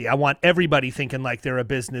agency. I want everybody thinking like they're a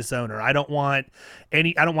business owner. I don't want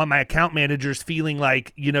my account managers feeling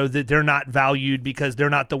like, that they're not valued because they're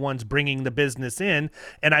not the ones bringing the business in.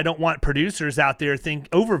 And I don't want producers out there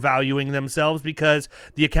overvaluing themselves because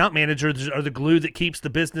the account managers are the glue that keeps the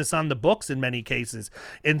business on the books in many cases.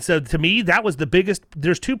 And so to me, that was the biggest.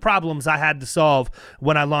 There's two problems I had to solve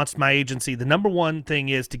when I launched my agency. The number one thing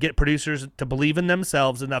is to get producers to believe in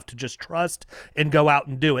themselves enough to just trust and go out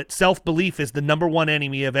and do it. Self-belief is the number one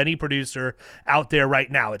enemy of any producer out there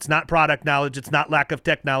right now. It's not product knowledge. It's not lack of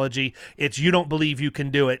technology. It's you don't believe you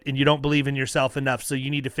can do it and you don't believe in yourself enough. So you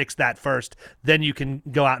need to fix that first. Then you can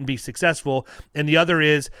go out and be successful. And the other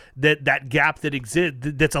is that gap that exists,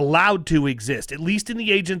 that's allowed to exist, at least in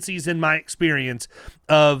the agencies in my experience,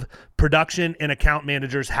 of production and account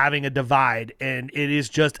managers having a divide, and it is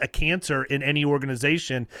just a cancer in any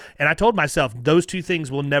organization. And I told myself those two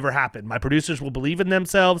things will never happen. My producers will believe in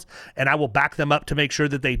themselves, and I will back them up to make sure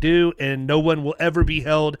that they do, and no one will ever be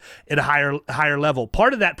held at a higher level.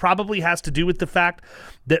 Part of that probably has to do with the fact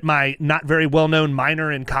that my not very well-known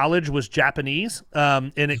minor in college was Japanese,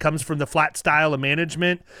 and it comes from the flat style of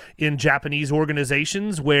management in Japanese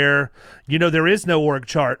organizations where, there is no org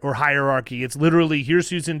chart or hierarchy. It's literally here's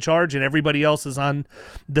who's in charge and everybody else is on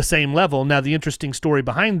the same level. Now, the interesting story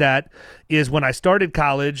behind that is when I started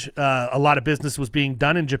college, a lot of business was being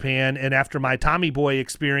done in Japan, and after my Tommy Boy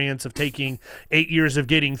experience of taking 8 years of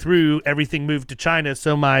getting through, everything moved to China,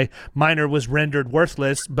 so my minor was rendered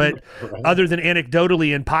worthless, but other than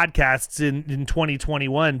anecdotally in podcasts in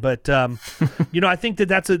 2021. But, I think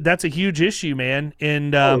that's a huge issue, man.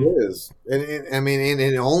 And it is. And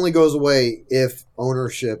it only goes away if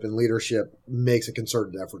ownership and leadership makes a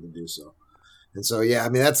concerted effort to do so. And so,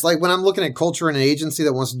 that's like when I'm looking at culture in an agency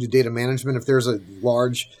that wants to do data management, if there's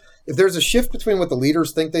a shift between what the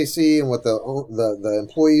leaders think they see and what the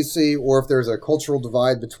employees see, or if there's a cultural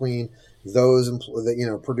divide between those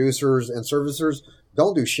producers and servicers,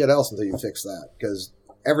 don't do shit else until you fix that, because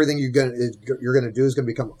everything you're going to do is going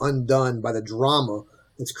to become undone by the drama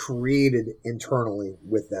that's created internally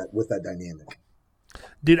with that dynamic.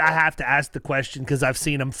 Dude, I have to ask the question because I've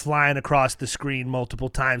seen them flying across the screen multiple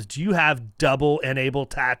times. Do you have double enable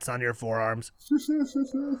tats on your forearms?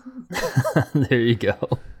 There you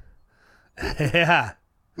go. Yeah.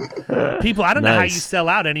 People, I don't know how you sell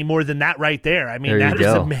out any more than that right there. I mean, that is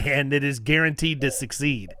a man that is guaranteed to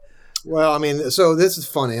succeed. Well, so this is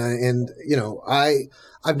funny.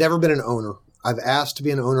 I've never been an owner. I've asked to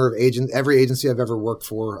be an owner of every agency I've ever worked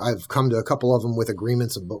for. I've come to a couple of them with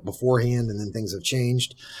agreements beforehand, and then things have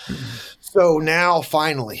changed. So now,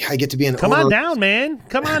 finally, I get to be an owner. Come on down, man.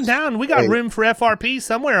 Come on down. We got room for FRP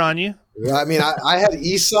somewhere on you. Yeah, I had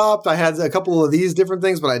ESOP. I had a couple of these different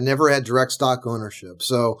things, but I never had direct stock ownership.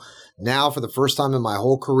 So now, for the first time in my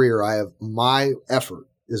whole career, I have my effort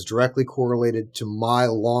is directly correlated to my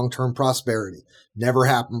long-term prosperity. Never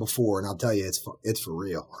happened before, and I'll tell you, it's for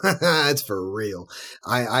real. It's for real.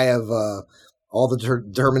 I have all the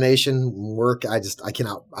determination work. I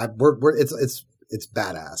cannot. It's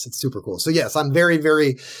badass. It's super cool. So yes, I'm very,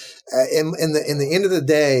 very. In the end of the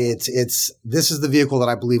day, this is the vehicle that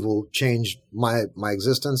I believe will change my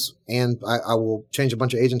existence, and I will change a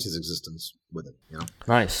bunch of agencies' existence with it.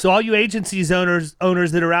 Nice. So all you agencies owners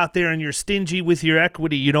that are out there and you're stingy with your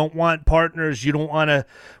equity, you don't want partners, you don't want to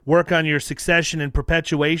work on your succession and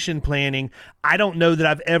perpetuation planning. I don't know that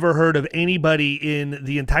I've ever heard of anybody in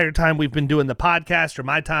the entire time we've been doing the podcast or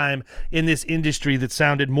my time in this industry that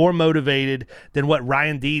sounded more motivated than what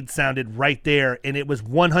Ryan Deed sounded right there. And it was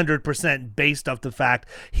 100% based off the fact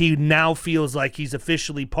he now feels like he's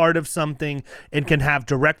officially part of something and can have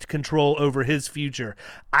direct control over his future.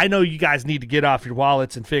 I know you guys need to get off your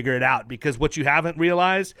wallets and figure it out, because what you haven't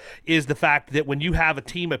realized is the fact that when you have a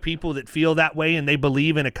team of people that feel that way and they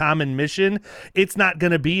believe in a common mission, it's not going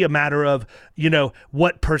to be a matter of,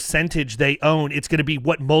 what percentage they own. It's going to be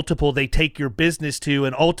what multiple they take your business to,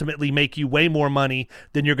 and ultimately make you way more money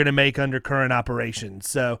than you're going to make under current operations.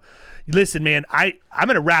 So listen, man, I'm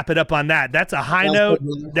going to wrap it up on that. That's a high note.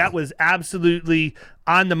 That was absolutely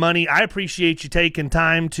on the money. I appreciate you taking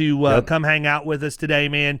time to come hang out with us today,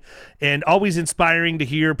 man. And always inspiring to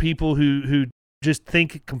hear people who just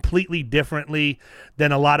think completely differently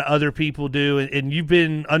than a lot of other people do. And you've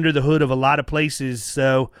been under the hood of a lot of places.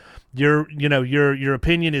 So your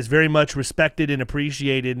opinion is very much respected and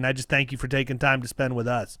appreciated. And I just thank you for taking time to spend with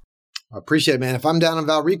us. I appreciate it, man. If I'm down in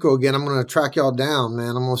Valrico again, I'm going to track y'all down, man.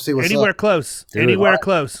 I'm going to see what's Anywhere up. close. Anywhere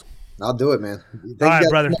close. I'll do it, man. All right,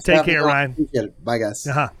 brother. Take care, Ryan. Appreciate it. Bye, guys.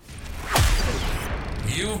 Uh-huh.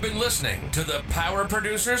 You've been listening to the Power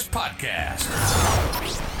Producers Podcast.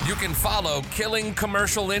 You can follow Killing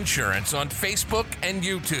Commercial Insurance on Facebook and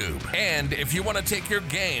YouTube. And if you want to take your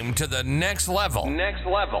game to the next level,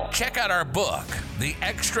 check out our book, The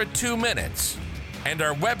Extra 2 Minutes, and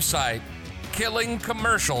our website,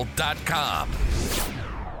 killingcommercial.com.